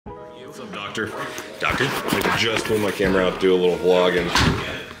What's up, Doctor? Doctor? I just pulled my camera out to do a little vlogging.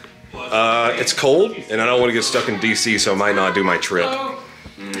 It's cold, and I don't want to get stuck in DC, so I might not do my trip.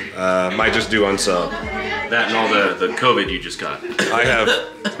 Might just do unsub. That and all the COVID you just got. I have.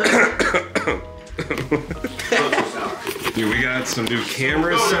 Dude, we got some new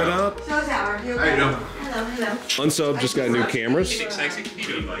cameras set up. So sour. You okay? Hello, hello. Unsub just got new cameras.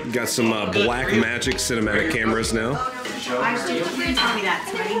 Got some Black Magic cinematic cameras now. I was just you tell me that,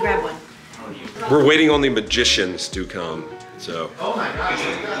 so I didn't grab one. We're waiting on the magicians to come. So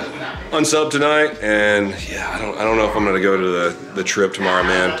unsub tonight, and yeah, I don't know if I'm gonna go to the trip tomorrow,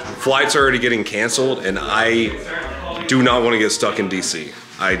 man. Flights are already getting canceled, and I do not want to get stuck in DC.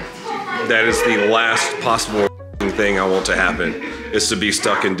 That is the last possible thing I want to happen, is to be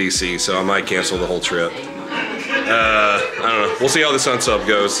stuck in DC. So I might cancel the whole trip. I don't know. We'll see how this unsub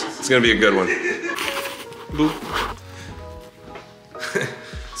goes. It's gonna be a good one. Boop.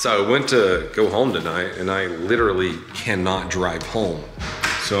 So I went to go home tonight, and I literally cannot drive home.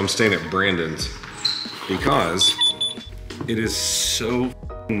 So I'm staying at Brandon's because it is so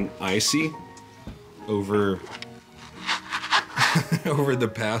icy over over the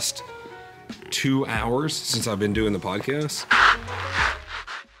past 2 hours since I've been doing the podcast.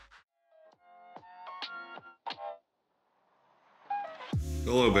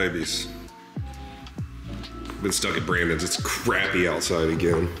 Hello, babies. Been stuck at Brandon's. It's crappy outside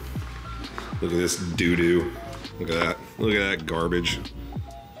again. Look at this doo-doo. Look at that. Look at that garbage.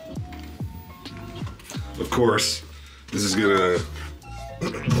 Of course, this is gonna...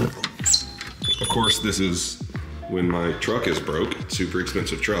 Of course, this is when my truck is broke. Super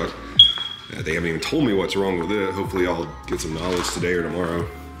expensive truck. They haven't even told me what's wrong with it. Hopefully I'll get some knowledge today or tomorrow.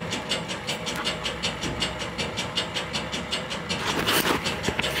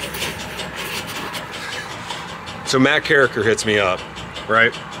 So Matt Carricker hits me up,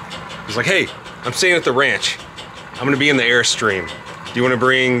 right? He's like, hey, I'm staying at the ranch. I'm gonna be in the Airstream. Do you wanna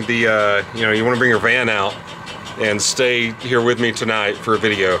bring the, you wanna bring your van out and stay here with me tonight for a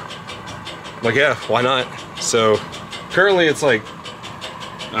video? I'm like, yeah, why not? So currently it's like,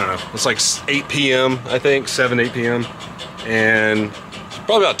 I don't know, it's like 8 p.m., I think, 7, 8 p.m. And it's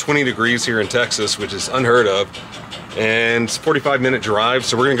probably about 20 degrees here in Texas, which is unheard of. And it's a 45-minute drive,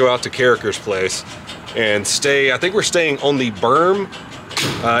 so we're gonna go out to Carricker's place and stay. I think we're staying on the berm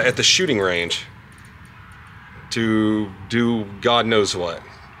at the shooting range to do God knows what.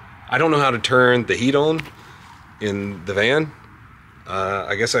 I don't know how to turn the heat on in the van.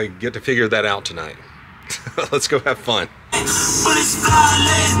 I guess I get to figure that out tonight. Let's go have fun.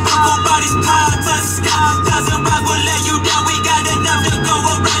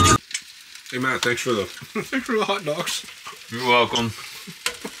 Hey Matt, thanks for the hot dogs. You're welcome.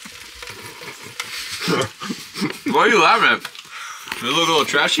 Why are you laughing at? They look a little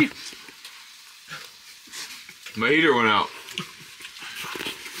trashy? My heater went out.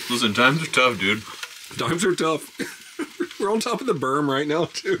 Listen, times are tough, dude. Times are tough. We're on top of the berm right now,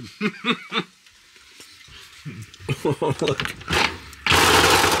 too. Look.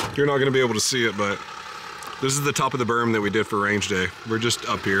 You're not going to be able to see it, but this is the top of the berm that we did for range day. We're just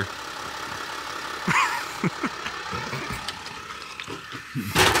up here.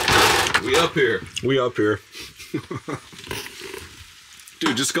 We up here. We up here.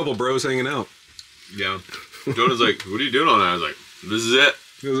 Dude, just a couple bros hanging out. Yeah. Jonah's like, what are you doing on that? I was like, this is it.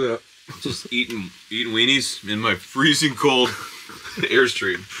 This is it. Just eating weenies in my freezing cold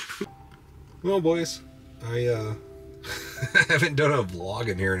Airstream. Well, boys, I haven't done a vlog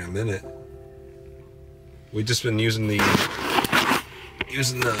in here in a minute. We've just been using the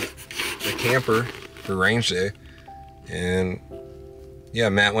camper for range day, and yeah,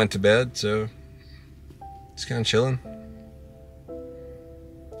 Matt went to bed, so it's kind of chilling.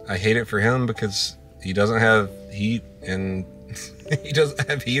 I hate it for him because he doesn't have heat, and he doesn't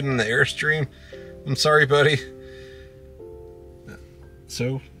have heat in the Airstream. I'm sorry, buddy.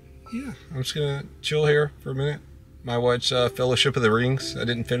 So, yeah, I'm just gonna chill here for a minute. My watch Fellowship of the Rings. I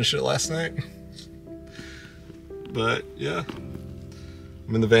didn't finish it last night. But, yeah.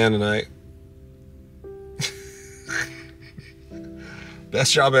 I'm in the van tonight.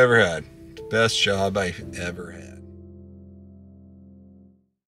 Best job I ever had. Best job I ever had.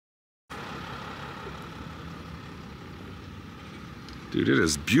 Dude, it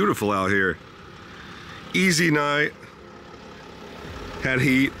is beautiful out here. Easy night. Had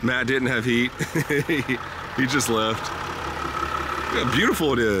heat. Matt didn't have heat. He just left. Look how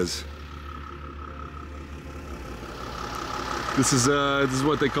beautiful it is. This is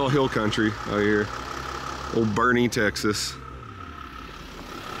what they call hill country out here. Old Bernie, Texas.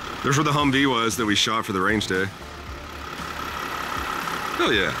 There's where the Humvee was that we shot for the range day.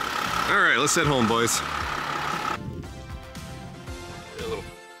 Hell yeah. All right, let's head home, boys.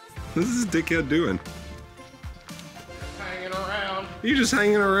 What is this dickhead doing? Hanging around. You just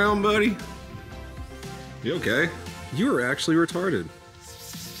hanging around, buddy? You okay? You are actually retarded.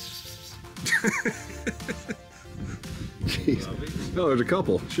 Jeez. Oh, there's a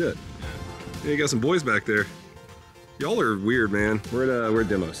couple. Shit. Yeah, you got some boys back there. Y'all are weird, man. We're at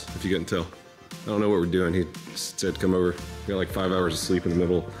Demos, if you couldn't tell. I don't know what we're doing. He said come over. We got like 5 hours of sleep in the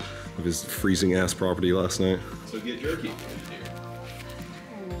middle of his freezing ass property last night. So get jerky. Oh,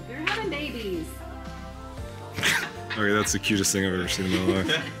 they're having babies. Okay, that's the cutest thing I've ever seen in my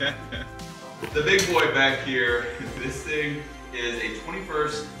life. The big boy back here, this thing is a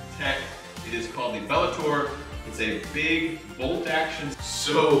 21st Tech. It is called the Bellator. It's a big bolt action.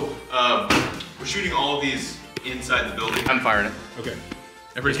 So we're shooting all of these inside the building. I'm firing it. Okay.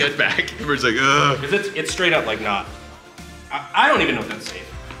 Everybody's got back. Everybody's like, ugh. Because it's straight up like not. I don't even know if that's safe.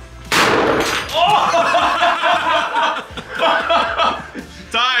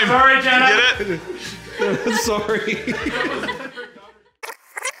 Time! Sorry, Jenna. Get it? Sorry.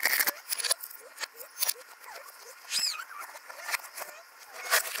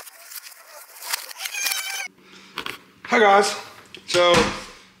 Hi guys. So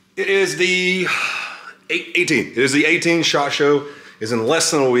it is the 18th. It is the 18th SHOT Show. It's in less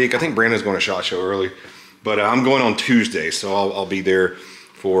than a week. I think Brandon's going to SHOT Show early, but I'm going on Tuesday, so I'll be there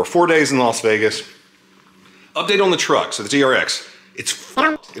for 4 days in Las Vegas. Update on the truck. So the TRX, it's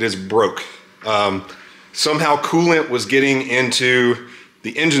fucked. It is broke. Somehow coolant was getting into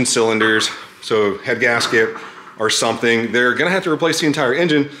the engine cylinders, so head gasket or something. They're gonna have to replace the entire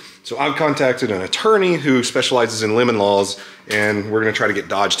engine. So I've contacted an attorney who specializes in lemon laws, and we're gonna try to get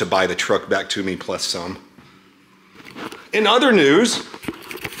Dodge to buy the truck back to me plus some. In other news,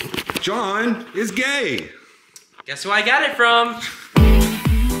 John is gay. Guess who I got it from?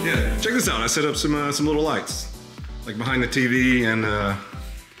 Yeah, check this out. I set up some little lights, like behind the TV and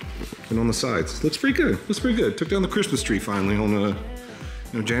on the sides. Looks pretty good. Looks pretty good. Took down the Christmas tree finally on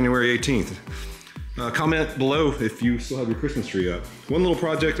January 18th. Comment below if you still have your Christmas tree up. One little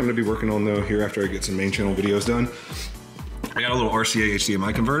project I'm gonna be working on though here after I get some main channel videos done. I got a little RCA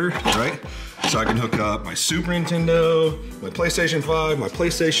HDMI converter, right? So I can hook up my Super Nintendo, my PlayStation 5, my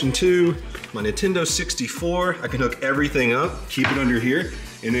PlayStation 2, my Nintendo 64. I can hook everything up, keep it under here,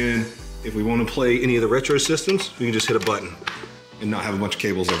 and then if we want to play any of the retro systems, we can just hit a button and not have a bunch of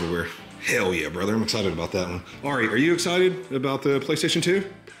cables everywhere. Hell yeah, brother, I'm excited about that one. Ari, are you excited about the PlayStation 2?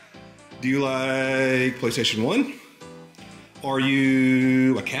 Do you like PlayStation 1? Are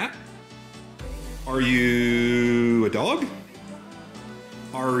you a cat? Are you a dog?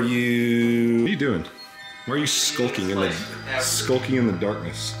 Are you... What are you doing? Why are you skulking in the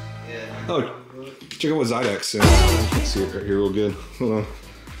darkness? Oh, check out what Zydex said. Let's see it right here real good. Hold on.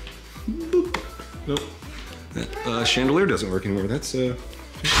 Boop. Nope. That chandelier doesn't work anymore. That's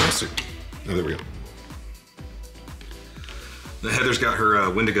fantastic. Oh, there we go. Heather's got her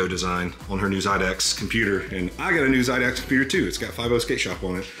Wendigo design on her new Zydex computer, and I got a new Zydex computer too. It's got 5.0 Skate Shop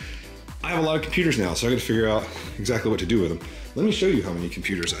on it. I have a lot of computers now, so I gotta figure out exactly what to do with them. Let me show you how many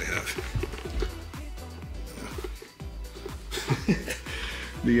computers I have.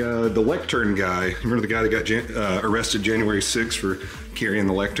 The lectern guy, remember the guy that got arrested January 6th for carrying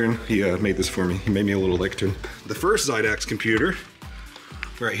the lectern? He made this for me. He made me a little lectern. The first Zydex computer,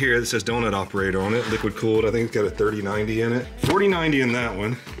 right here, that says donut operator on it, liquid cooled. I think it's got a 3090 in it. 4090 in that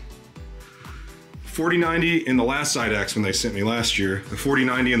one. 4090 in the last Zydex when they sent me last year. The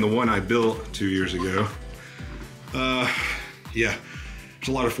 4090 in the one I built 2 years ago. Yeah, there's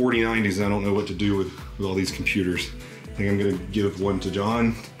a lot of 4090s and I don't know what to do with all these computers. I think I'm gonna give one to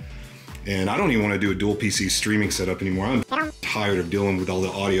John. And I don't even want to do a dual PC streaming setup anymore. I'm tired of dealing with all the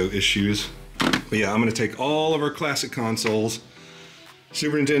audio issues. But yeah, I'm gonna take all of our classic consoles,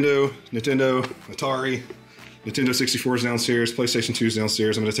 Super Nintendo, Nintendo, Atari, Nintendo 64 is downstairs, PlayStation 2 is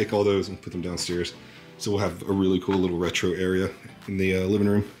downstairs. I'm gonna take all those and put them downstairs. So we'll have a really cool little retro area in the living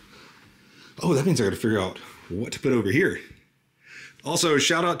room. Oh, that means I gotta figure out what to put over here. Also,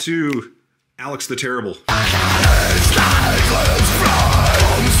 shout out to Alex the Terrible.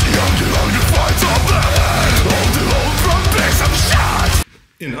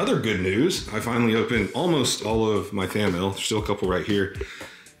 In other good news, I finally opened almost all of my fan mail. There's still a couple right here,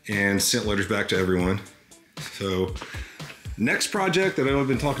 and sent letters back to everyone. So, next project that I've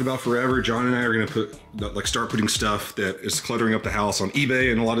been talking about forever, John and I are gonna start putting stuff that is cluttering up the house on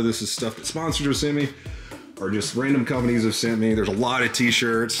eBay, and a lot of this is stuff that sponsors have sent me, or just random companies have sent me. There's a lot of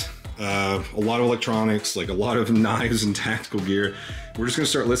t-shirts. a lot of electronics, like a lot of knives and tactical gear. We're just gonna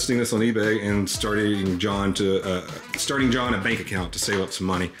start listing this on eBay and starting John a bank account to save up some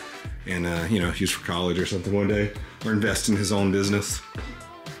money and you know, use for college or something one day, or invest in his own business.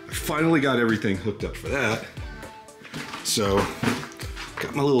 I finally got everything hooked up for that. So,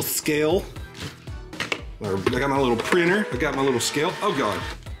 got my little scale. I got my little printer. I got my little scale. Oh God.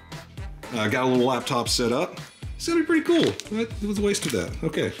 I got a little laptop set up. It's gonna be pretty cool. It was a waste of that.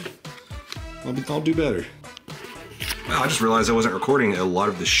 Okay. I'll do better. Wow, I just realized I wasn't recording a lot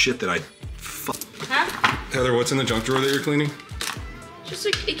of the shit that I Huh? Heather, what's in the junk drawer that you're cleaning? Just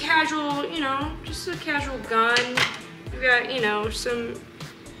a casual, you know, just a casual gun. We got, you know, some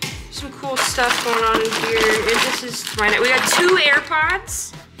cool stuff going on in here. And this is fine. We got 2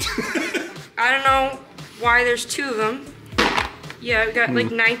 AirPods. I don't know why there's 2 of them. Yeah, we got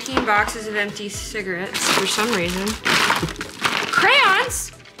like 19 boxes of empty cigarettes for some reason.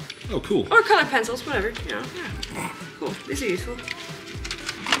 Crayons! Oh, cool. Or colored pencils, whatever, you know. Yeah. Cool. These are useful.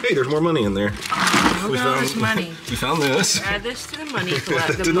 Hey, there's more money in there. Oh, there's money. We found this. Add this to the money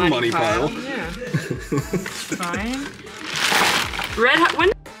To the money pile. Yeah. Fine. Red Hot.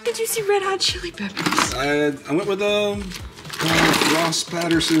 When did you see Red Hot Chili Peppers? I went with Ross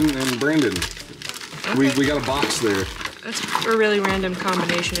Patterson and Brandon. Okay. We got a box there. That's a really random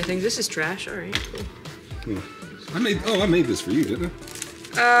combination of things. This is trash. All right, cool. I made this for you, didn't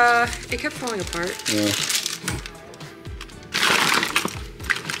I? It kept falling apart.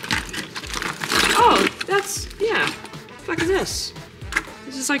 Oh, that's, yeah. What the fuck is this?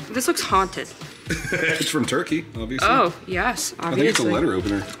 This is like, this looks haunted. It's from Turkey, obviously. Oh, yes, obviously. I think it's a letter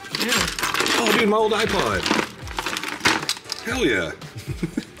opener. Yeah. Oh, dude, my old iPod. Hell yeah.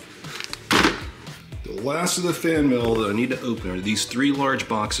 The last of the fan mail that I need to open are these 3 large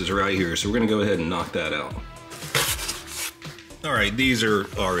boxes right here, so we're gonna go ahead and knock that out. All right, these are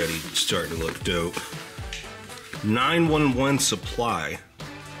already starting to look dope. 911 supply.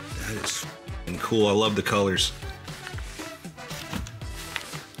 That is f***ing cool. I love the colors.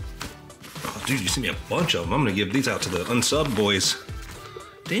 Oh, dude, you sent me a bunch of them. I'm gonna give these out to the unsub boys.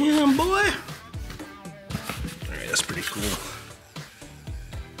 Damn, boy. All right, that's pretty cool.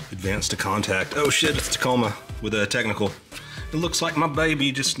 Advanced to contact. Oh shit, it's Tacoma with a technical. It looks like my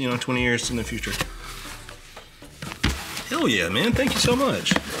baby, just, you know, 20 years in the future. Hell yeah, man. Thank you so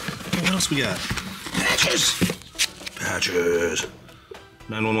much. What else we got? Patches. Patches.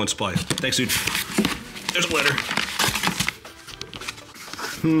 911 supply. Thanks, dude. There's a letter.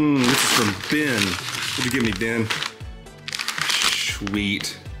 This is from Ben. What'd you give me, Ben?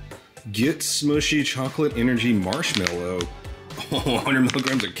 Sweet. Get smushy chocolate energy marshmallow. Oh, 100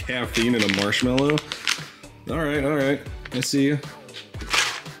 milligrams of caffeine in a marshmallow. All right. I see you.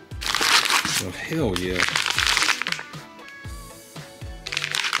 Oh, hell yeah.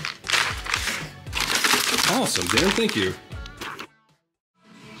 Awesome, Dan, thank you.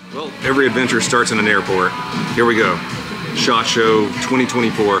 Well, every adventure starts in an airport. Here we go. SHOT Show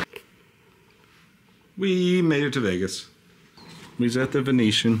 2024. We made it to Vegas. We was at the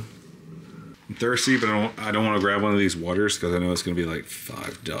Venetian. I'm thirsty, but I don't want to grab one of these waters because I know it's going to be like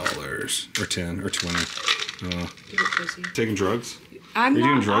 $5 or 10 or 20. Taking drugs? Are you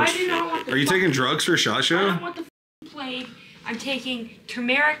doing drugs? I do not want the. Are you taking drugs for SHOT Show? I don't want the plague. I'm taking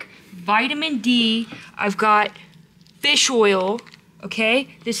turmeric, vitamin D. I've got fish oil. Okay,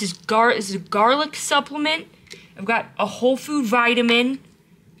 this is a garlic supplement. I've got a whole food vitamin.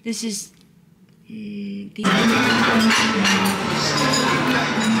 This is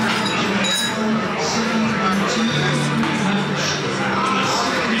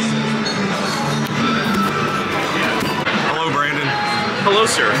Hello, Brandon. Hello,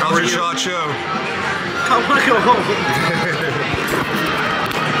 sir. How's your SHOT Show? I want to go home.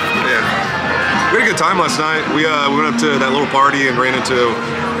 Yeah. We had a good time last night. We went up to that little party and ran into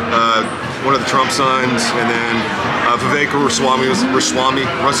one of the Trump sons, and then Vivek Ramaswamy was Ramaswamy?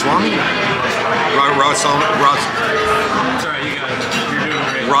 Sorry, you got it. You're doing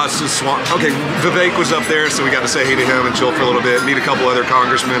great. Okay, Vivek was up there, so we got to say hey to him and chill for a little bit, meet a couple other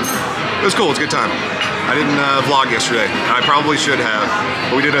congressmen. It was cool. It's a good time. I didn't vlog yesterday. I probably should have.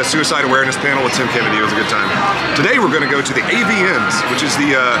 But we did a suicide awareness panel with Tim Kennedy. It was a good time. Today we're going to go to the AVNs, which is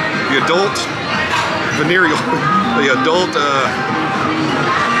the adult venereal, the adult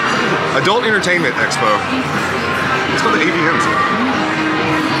entertainment expo. It's called the AVNs.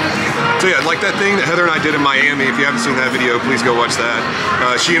 So yeah, like that thing that Heather and I did in Miami. If you haven't seen that video, please go watch that.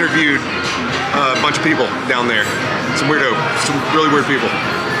 She interviewed a bunch of people down there. Some really weird people.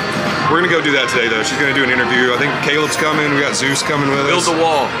 We're gonna go do that today though. She's gonna do an interview. I think Caleb's coming. We got Zeus coming with us. Build the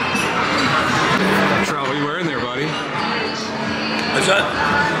wall. Trout, what are you wearing there, buddy? What's that?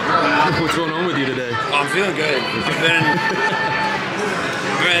 What's going on with you today? Oh, I'm feeling good.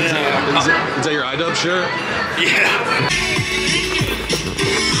 Is that your iDub shirt? Yeah.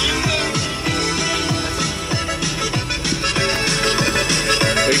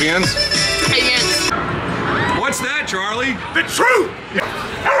 Hey, Vans? Hey, Vance. What's that, Charlie? The truth!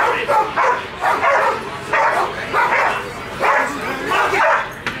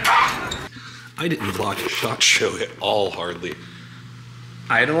 I didn't vlog a SHOT Show at all, hardly.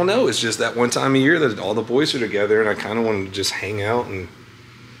 I don't know, it's just that one time a year that all the boys are together and I kind of wanted to just hang out and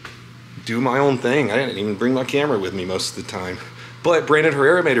do my own thing. I didn't even bring my camera with me most of the time. But Brandon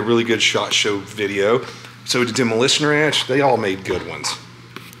Herrera made a really good SHOT Show video. So did Demolition Ranch. They all made good ones.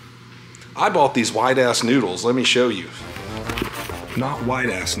 I bought these white-ass noodles. Let me show you. Not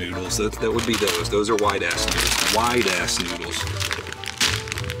white-ass noodles. That would be those. Those are white-ass noodles. Wide-ass noodles.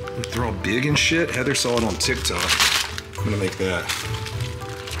 They're all big and shit. Heather saw it on TikTok. I'm gonna make that.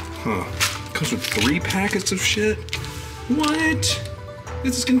 Huh. Comes with 3 packets of shit? What?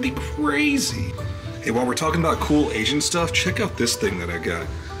 This is gonna be crazy. Hey, while we're talking about cool Asian stuff, check out this thing that I got.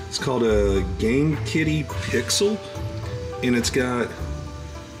 It's called a Game Kitty Pixel, and it's got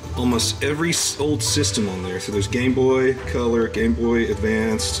almost every old system on there. So there's Game Boy Color, Game Boy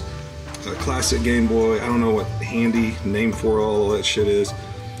Advanced, Classic Game Boy. I don't know what handy name for all that shit is,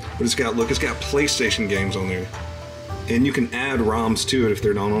 but it's got, look, it's got PlayStation games on there. And you can add ROMs to it if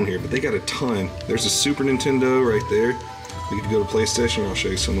they're not on here, but they got a ton. There's a Super Nintendo right there. We can go to PlayStation, I'll show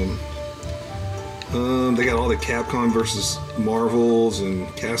you some of them. They got all the Capcom versus Marvels and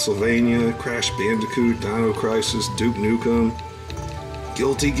Castlevania, Crash Bandicoot, Dino Crisis, Duke Nukem,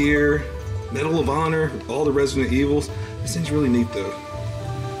 Guilty Gear, Medal of Honor, all the Resident Evils. This thing's really neat though.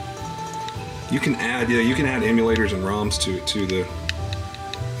 You can add, you can add emulators and ROMs to it too.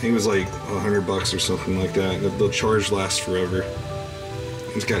 I think it was like $100 or something like that. The charge lasts forever.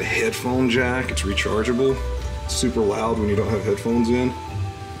 It's got a headphone jack, it's rechargeable. It's super loud when you don't have headphones in.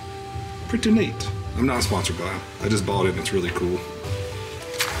 Pretty neat. I'm not sponsored by them. I just bought it and it's really cool.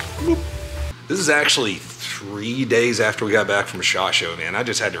 Boop. This is actually 3 days after we got back from a SHOT Show, man. I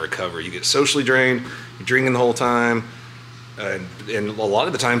just had to recover. You get socially drained, you're drinking the whole time, and a lot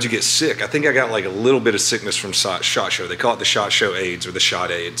of the times you get sick. I think I got like a little bit of sickness from SHOT Show. They call it the SHOT Show AIDS or the SHOT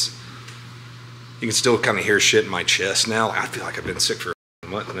AIDS. You can still kind of hear shit in my chest now. I feel like I've been sick for a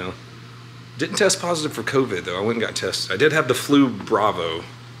month now. Didn't test positive for COVID though. I went and got tested. I did have the flu Bravo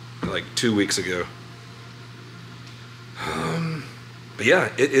like 2 weeks ago. But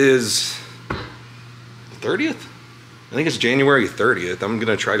yeah, it is 30th? I think it's January 30th. I'm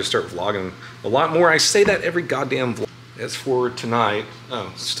gonna try to start vlogging a lot more. I say that every goddamn vlog. As for tonight,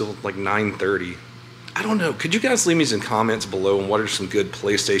 oh, it's still like 9:30. I don't know, could you guys leave me some comments below on what are some good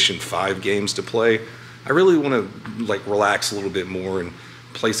PlayStation 5 games to play? I really wanna like relax a little bit more and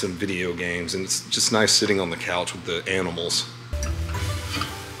play some video games, and it's just nice sitting on the couch with the animals.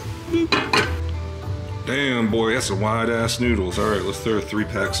 Damn, boy, that's some wide-ass noodles. All right, let's throw 3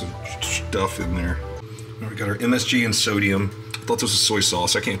 packs of stuff in there. All right, we got our MSG and sodium. I thought this was soy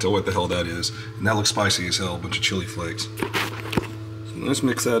sauce. I can't tell what the hell that is. And that looks spicy as hell, a bunch of chili flakes. So let's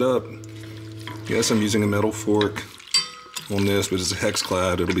mix that up. Yes, I'm using a metal fork on this, but it's a hex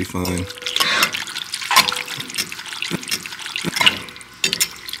clad, it'll be fine.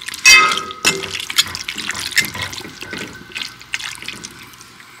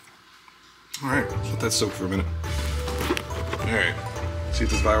 Alright, let that soak for a minute. Alright, see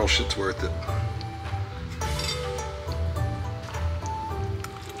if this viral shit's worth it.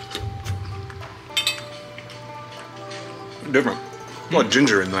 Different. A lot of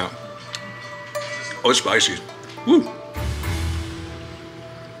ginger in that. Oh, it's spicy. Woo!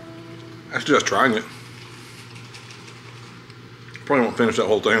 That's just trying it. Probably won't finish that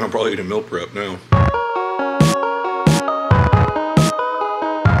whole thing. I'll probably eat a meal prep now.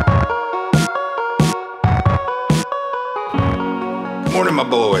 Good morning, my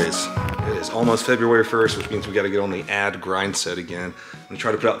boys. It is almost February 1st, which means we got to get on the ad grind set again. I'm gonna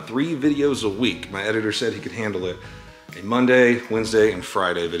try to put out 3 videos a week. My editor said he could handle it. A Monday, Wednesday, and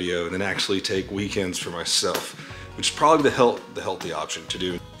Friday video, and then actually take weekends for myself, which is probably the healthy option to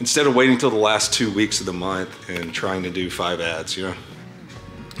do. Instead of waiting till the last 2 weeks of the month and trying to do 5 ads, you know?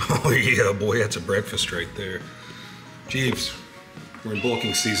 Oh yeah, boy, that's a breakfast right there. Jeeves, we're in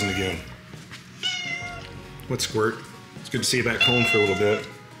bulking season again. What, Squirt? It's good to see you back home for a little bit.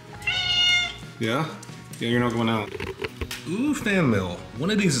 Yeah? Yeah, you're not going out. Ooh, fan mail. One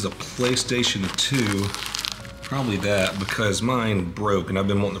of these is a PlayStation 2. Probably that, because mine broke and I've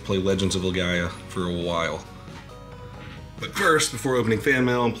been wanting to play Legends of Legaia for a while. But first, before opening fan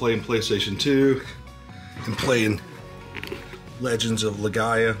mail, I'm playing PlayStation 2 and playing Legends of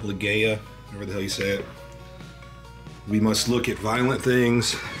Legaia, whatever the hell you say it. We must look at violent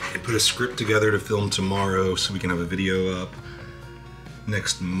things and put a script together to film tomorrow so we can have a video up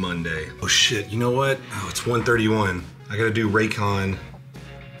next Monday. Oh shit, you know what? Oh, it's 1:31. I gotta do Raycon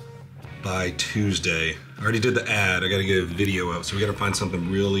by Tuesday. I already did the ad, I gotta get a video up, so we gotta find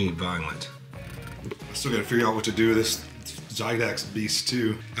something really violent. I still gotta figure out what to do with this Zydax beast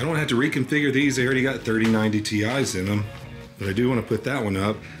too. I don't have to reconfigure these, they already got 3090 Ti's in them, but I do wanna put that one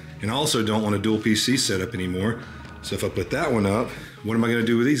up, and I also don't want a dual PC setup anymore, so if I put that one up, what am I gonna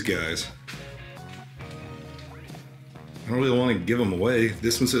do with these guys? I don't really wanna give them away.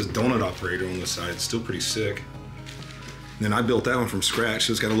 This one says donut operator on the side, it's still pretty sick. And then I built that one from scratch,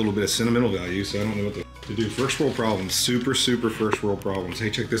 so it's got a little bit of sentimental value, so I don't know what to do. First world problems, super first world problems.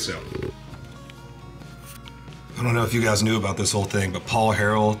 Hey, check this out. I don't know if you guys knew about this whole thing, but Paul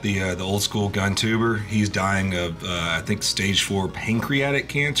Harrell, the old school gun tuber, he's dying of, I think, stage 4 pancreatic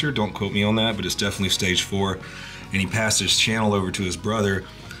cancer. Don't quote me on that, but it's definitely stage 4. And he passed his channel over to his brother,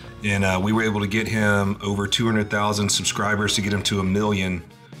 and we were able to get him over 200,000 subscribers to get him to 1 million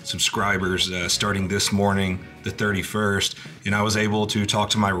subscribers starting this morning, the 31st, and I was able to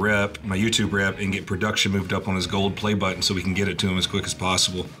talk to my rep, my YouTube rep, and get production moved up on his gold play button so we can get it to him as quick as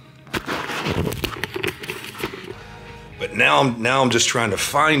possible. But now I'm just trying to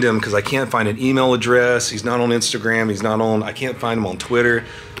find him because I can't find an email address. He's not on Instagram. I can't find him on Twitter.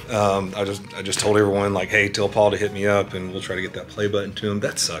 I just told everyone, like, hey, tell Paul to hit me up and we'll try to get that play button to him.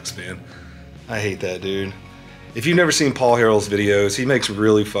 That sucks, man. I hate that dude. If you've never seen Paul Harrell's videos, he makes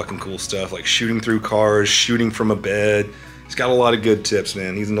really fucking cool stuff, like shooting through cars, shooting from a bed. He's got a lot of good tips,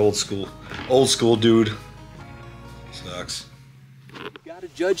 man. He's an old school dude. Sucks. You gotta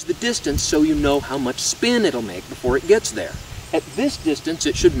judge the distance so you know how much spin it'll make before it gets there. At this distance,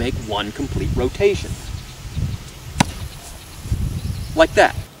 it should make 1 complete rotation. Like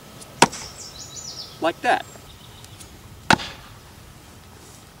that. Like that.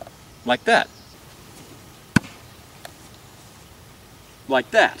 Like that. Like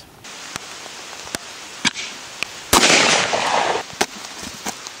that.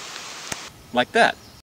 Like that.